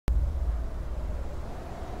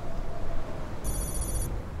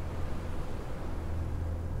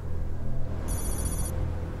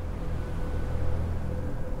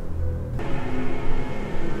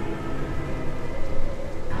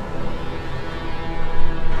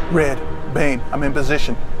Red, Bane, I'm in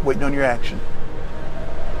position, waiting on your action.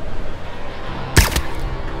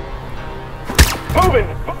 Moving!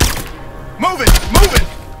 Moving! Moving!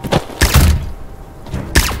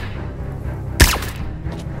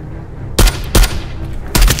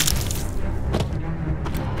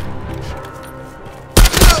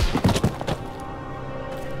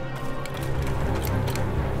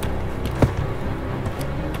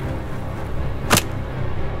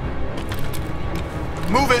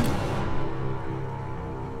 Moving!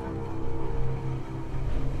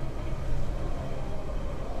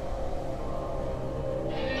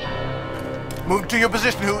 Move to your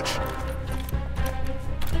position, Hooch.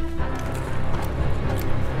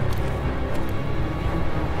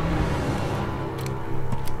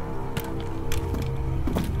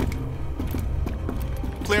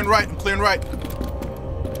 Clearing right, I'm clearing right.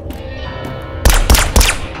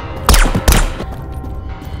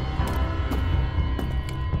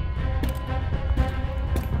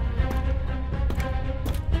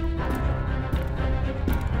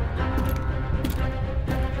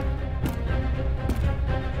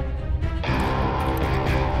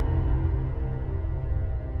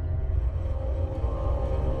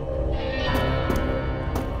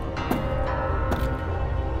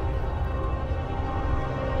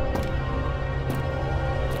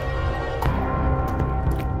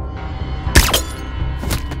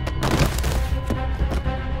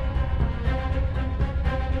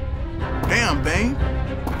 Damn, Bane.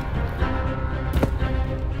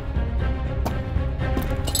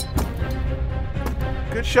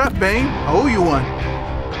 Good shot, Bane. I owe you one.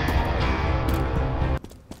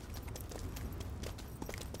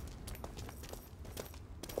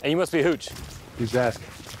 Hey, you must be Hooch. Who's asking?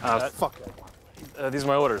 Fuck. These are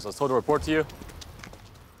my orders. I was told to report to you.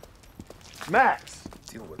 Max!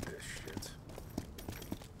 Deal with this shit.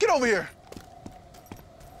 Get over here.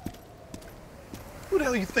 Who the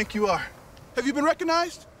hell you think you are? Have you been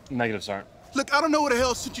recognized? Negative, Sergeant. Look, I don't know what the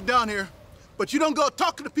hell sent you down here, but you don't go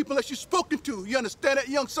talking to people unless you're spoken to. You understand that,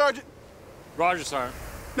 young sergeant? Roger, Sergeant.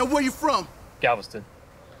 Now, where you from? Galveston.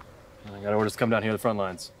 I got orders to come down here to the front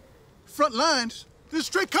lines. Front lines? This is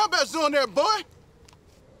straight combat zone there, boy.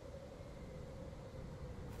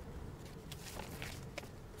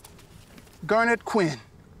 Garnett Quinn.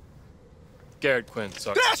 Garrett Quinn,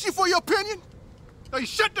 Sergeant. Did I ask you for your opinion? Now you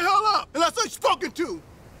shut the hell up unless I'm spoken to.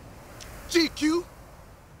 GQ.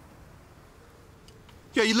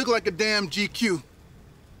 Yeah, you look like a damn GQ.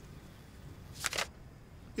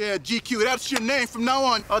 Yeah, GQ, that's your name from now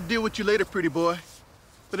on. I'll deal with you later, pretty boy.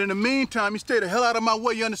 But in the meantime, you stay the hell out of my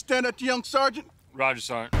way. You understand that, young sergeant? Roger,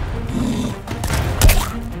 Sergeant.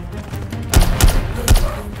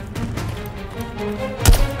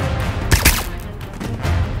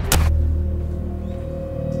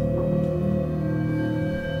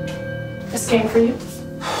 This game for you?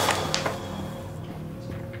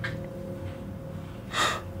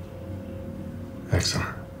 Excellent.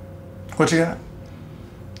 What you got?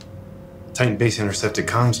 Titan base intercepted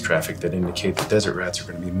comms traffic that indicate the desert rats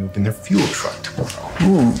are going to be moving their fuel truck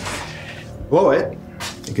tomorrow. Blow it,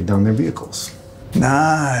 take it down their vehicles.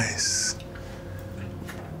 Nice.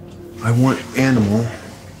 I want Animal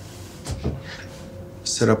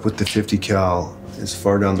set up with the 50 cal as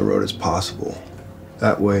far down the road as possible.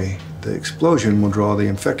 That way, the explosion will draw the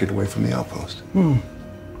infected away from the outpost.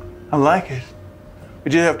 I like it.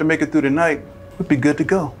 We just have to make it through the night. We'd be good to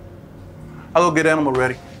go. I'll go get Animal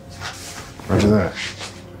ready. Roger that.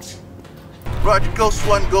 Roger, Ghost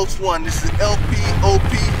 1, Ghost 1. This is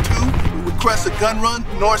LPOP2. We request a gun run,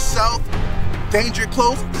 north-south. Danger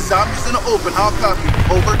close. Zombies in the open. I'll copy.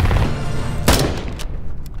 Over.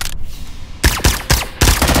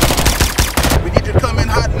 We need you to come in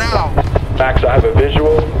hot now. Max, I have a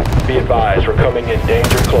visual. Be advised, we're coming in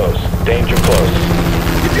danger close. Danger close.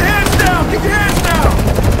 Get your hands down! Get your hands down!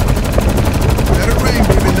 Let it rain,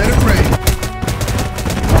 baby. Let it rain.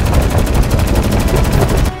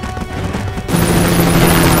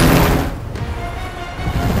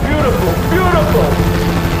 Beautiful, beautiful!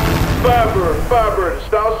 Firebird, the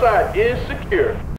south side is secure.